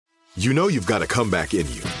You know you've got a comeback in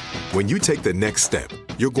you. When you take the next step,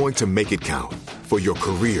 you're going to make it count for your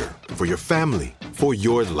career, for your family, for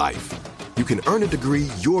your life. You can earn a degree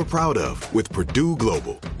you're proud of with Purdue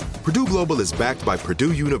Global. Purdue Global is backed by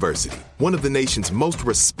Purdue University, one of the nation's most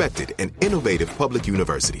respected and innovative public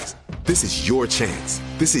universities. This is your chance.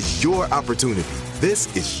 This is your opportunity.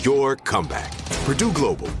 This is your comeback. Purdue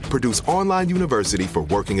Global, Purdue's online university for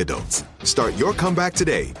working adults. Start your comeback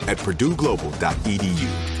today at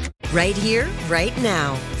purdueglobal.edu. Right here, right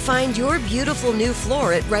now. Find your beautiful new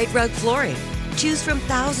floor at Right Rug Flooring. Choose from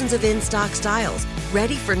thousands of in-stock styles,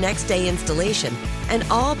 ready for next day installation, and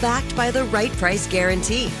all backed by the right price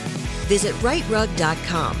guarantee. Visit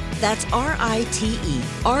rightrug.com. That's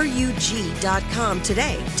RITERUG.com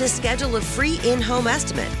today to schedule a free in-home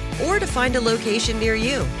estimate or to find a location near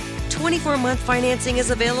you. 24-month financing is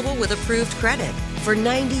available with approved credit. For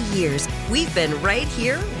 90 years, we've been right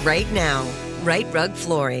here, right now. Right Rug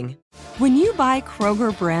Flooring. When you buy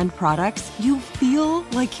Kroger brand products, you feel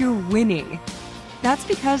like you're winning. That's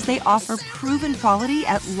because they offer proven quality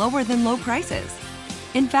at lower than low prices.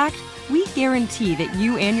 In fact, we guarantee that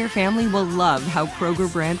you and your family will love how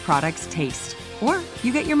Kroger brand products taste, or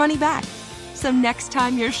you get your money back. So next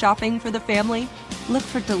time you're shopping for the family, look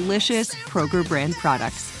for delicious Kroger brand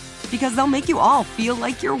products, because they'll make you all feel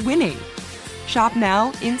like you're winning. Shop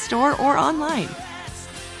now, in-store, or online.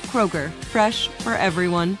 Kroger, fresh for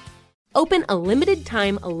everyone. Open a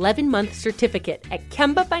limited-time 11-month certificate at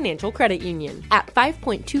Kemba Financial Credit Union. At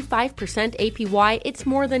 5.25% APY, it's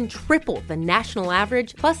more than triple the national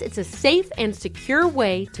average, plus it's a safe and secure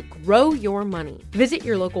way to grow your money. Visit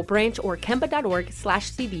your local branch or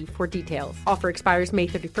kemba.org/CD for details. Offer expires May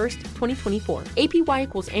 31st, 2024. APY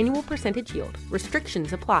equals annual percentage yield.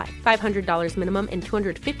 Restrictions apply. $500 minimum and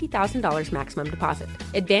 $250,000 maximum deposit.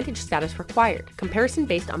 Advantage status required. Comparison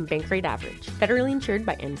based on bank rate average. Federally insured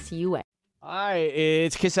by NCUA. Hi,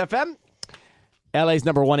 it's Kiss FM, LA's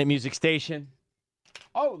 #1 hit music station.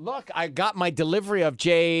 Oh, look, I got my delivery of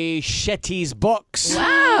Jay Shetty's books.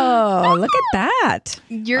 Wow, look at that.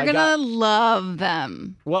 You're going to love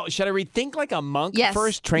them. Well, should I read Think Like a Monk Yes.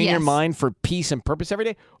 first, Train Your Mind for Peace and Purpose Every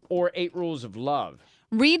Day, or 8 Rules of Love?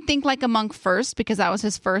 Read Think Like a Monk first, because that was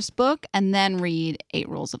his first book, and then read 8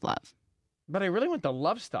 Rules of Love. But I really want the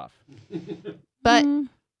love stuff. But...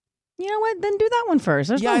 You know what? Then do that one first.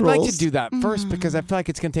 There's no I'd rules. like to do that first because I feel like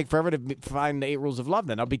it's going to take forever to find the 8 Rules of Love.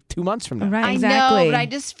 Then I'll be 2 months from now. Right, exactly. I know, but I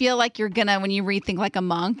just feel like you're going to, when you read Think Like a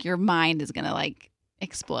Monk, your mind is going to like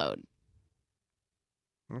explode.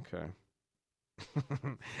 Okay.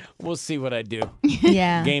 We'll see what I do.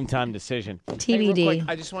 Yeah. Game time decision. TBD. Hey, real quick,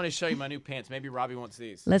 I just want to show you my new pants. Maybe Robbie wants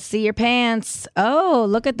these. Let's see your pants. Oh,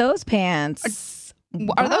 look at those pants.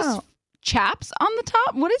 Are those chaps on the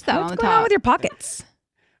top? What is that on the What's going on top? with your pockets?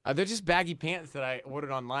 They're just baggy pants that I ordered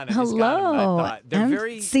online. I Hello. just got them. I thought they're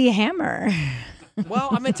very. See Hammer. Well,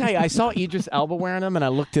 I'm gonna tell you, I saw Idris Elba wearing them, and I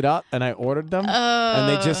looked it up, and I ordered them, and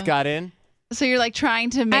they just got in. So you're like trying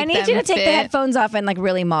to make. I need you to take fit. the headphones off and like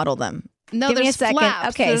really model them. No, Give me a there's second.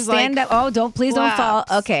 flaps. Okay, There's, stand like, up. Oh, don't flaps. fall.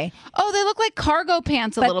 Okay. Oh, they look like cargo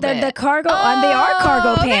pants a little But bit. the cargo, they are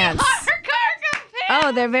cargo pants. They are cargo pants.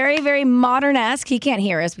 Oh, they're very, very modern-esque. He can't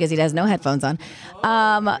hear us because he has no headphones on.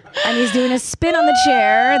 And he's doing a spin on the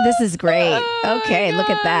chair. This is great. Okay, look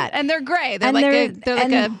at that. And they're gray. They're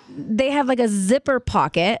And like they have like a zipper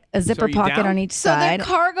pocket, down? on each So side. they're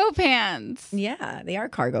cargo pants. Yeah, they are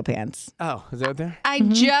cargo pants. Oh, is that what they're? I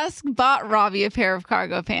just bought Robbie a pair of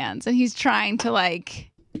cargo pants, and he's trying to like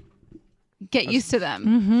get used to them.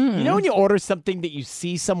 Mm-hmm. You know when you order something that you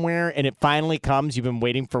see somewhere and it finally comes, you've been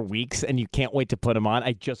waiting for weeks and you can't wait to put them on?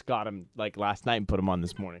 I just got them like last night and put them on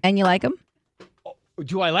this morning. And you like them?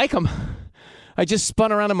 Do I like them? I just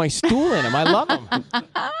spun around on my stool in them. I love them.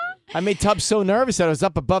 I made Tubbs so nervous that I was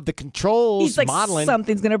up above the controls He's like, modeling.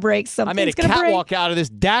 something's going to break. I made a catwalk out of this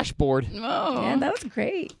dashboard. Oh. Yeah, that was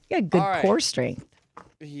great. You got good core strength.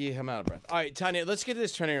 Yeah, I'm out of breath. All right, Tanya, let's get to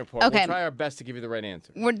this training report. Okay. We'll try our best to give you the right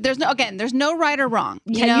answer. There's no right or wrong.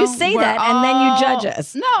 You say that, and then you judge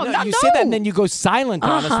us. No, you say that, and then you go silent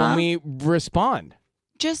on us when we respond.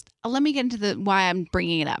 Just let me get into why I'm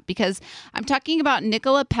bringing it up, because I'm talking about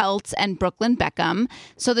Nicola Peltz and Brooklyn Beckham.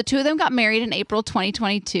 So the two of them got married in April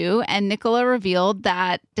 2022, and Nicola revealed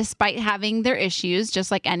that despite having their issues,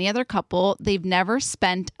 just like any other couple, they've never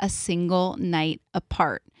spent a single night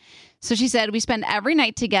apart. So she said, we spend every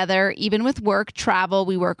night together, even with work, travel,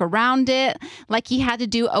 we work around it. Like he had to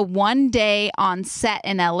do a 1 day on set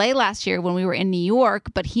in LA last year when we were in New York,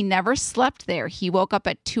 but he never slept there. He woke up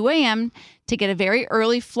at 2 a.m. to get a very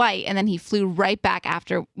early flight, and then he flew right back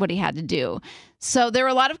after what he had to do. So there were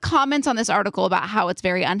a lot of comments on this article about how it's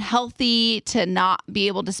very unhealthy to not be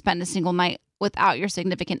able to spend a single night without your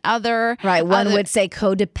significant other. Right. One would say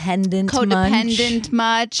codependent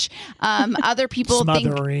much. Other people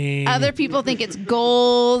think it's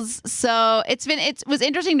goals. So it was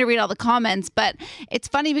interesting to read all the comments, but it's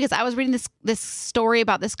funny because I was reading this story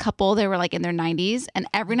about this couple. They were like in their 90s, and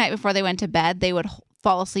every night before they went to bed, they would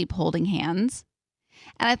fall asleep holding hands.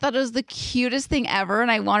 And I thought it was the cutest thing ever,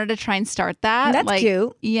 and I wanted to try and start that. That's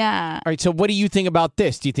cute. Yeah. All right, so what do you think about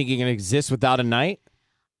this? Do you think it can exist without a night?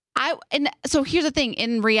 So here's the thing.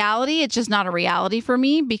 In reality, it's just not a reality for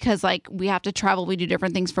me because like we have to travel. We do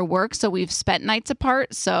different things for work. So we've spent nights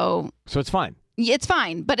apart. So it's fine. It's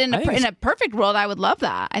fine. But in a perfect world, I would love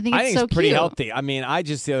that. I think it's pretty cute. healthy. I mean, I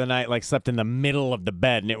just the other night like slept in the middle of the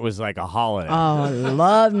bed and it was like a holiday. Oh, I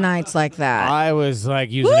love nights like that. I was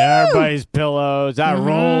like using everybody's pillows. I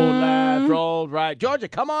rolled left, rolled right. Georgia,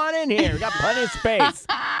 come on in here. We got plenty of space.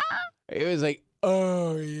 It was like,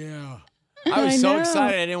 oh yeah. I was so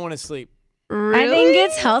excited I didn't want to sleep. Really? I think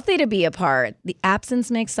it's healthy to be apart. The absence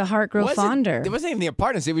makes the heart grow fonder. It wasn't even the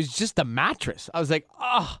apartness. It was just the mattress. I was like,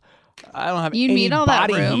 oh, I don't have you any need all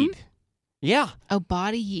body that room? heat. Yeah. Oh,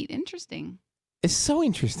 body heat. Interesting. It's so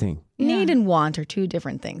interesting. Need and want are two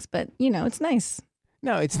different things, but it's nice.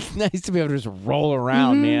 No, it's nice to be able to just roll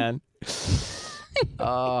around, man.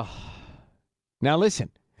 Now listen,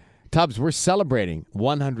 Tubbs, we're celebrating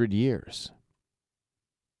 100 years.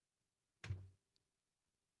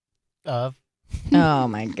 Oh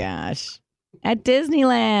my gosh. At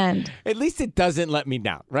Disneyland. At least it doesn't let me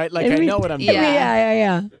down, right? Like I know what I'm doing.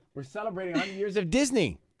 Yeah. We're celebrating 100 years of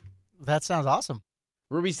Disney. That sounds awesome.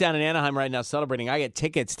 Ruby's down in Anaheim right now celebrating. I get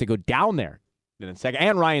tickets to go down there in a second.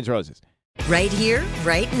 And Ryan's Roses. Right here,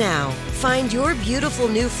 right now. Find your beautiful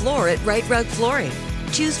new floor at Right Rug Flooring.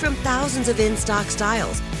 Choose from thousands of in-stock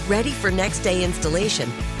styles, ready for next day installation,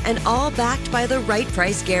 and all backed by the right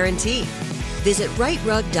price guarantee. Visit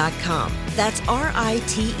rightrug.com. That's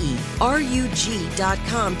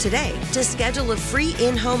RITERUG.com today to schedule a free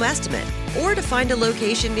in-home estimate or to find a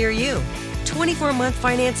location near you. 24-month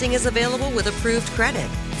financing is available with approved credit.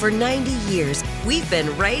 For 90 years, we've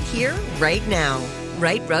been right here, right now.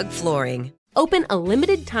 Right Rug Flooring. Open a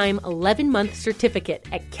limited-time 11-month certificate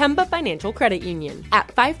at Kemba Financial Credit Union. At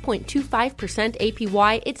 5.25%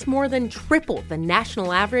 APY, it's more than triple the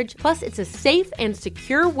national average, plus it's a safe and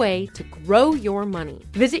secure way to grow your money.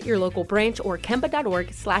 Visit your local branch or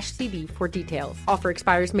kemba.org/CD for details. Offer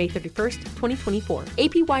expires May 31st, 2024.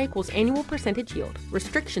 APY equals annual percentage yield.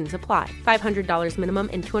 Restrictions apply. $500 minimum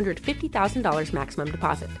and $250,000 maximum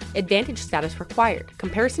deposit. Advantage status required.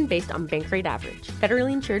 Comparison based on bank rate average.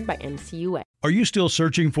 Federally insured by NCUA. Are you still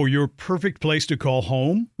searching for your perfect place to call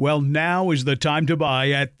home? Well, now is the time to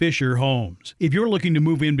buy at Fisher Homes. If you're looking to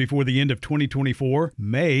move in before the end of 2024,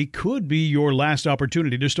 May could be your last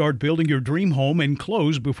opportunity to start building your dream home and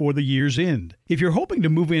close before the year's end. If you're hoping to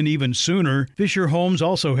move in even sooner, Fisher Homes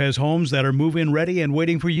also has homes that are move-in ready and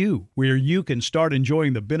waiting for you, where you can start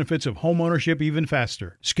enjoying the benefits of homeownership even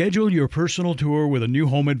faster. Schedule your personal tour with a new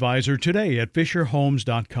home advisor today at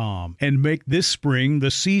FisherHomes.com and make this spring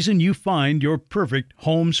the season you find your perfect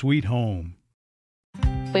home sweet home.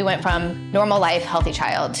 We went from normal life, healthy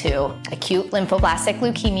child to acute lymphoblastic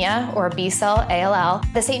leukemia or B-cell ALL.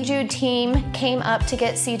 The St. Jude team came up to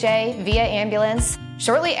get CJ via ambulance.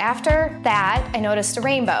 Shortly after that, I noticed a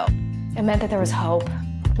rainbow. It meant that there was hope.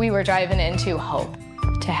 We were driving into hope.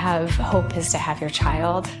 To have hope is to have your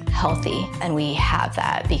child healthy, and we have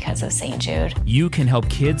that because of St. Jude. You can help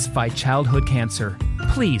kids fight childhood cancer.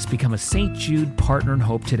 Please become a St. Jude Partner in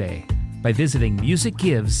Hope today by visiting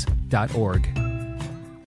musicgives.org.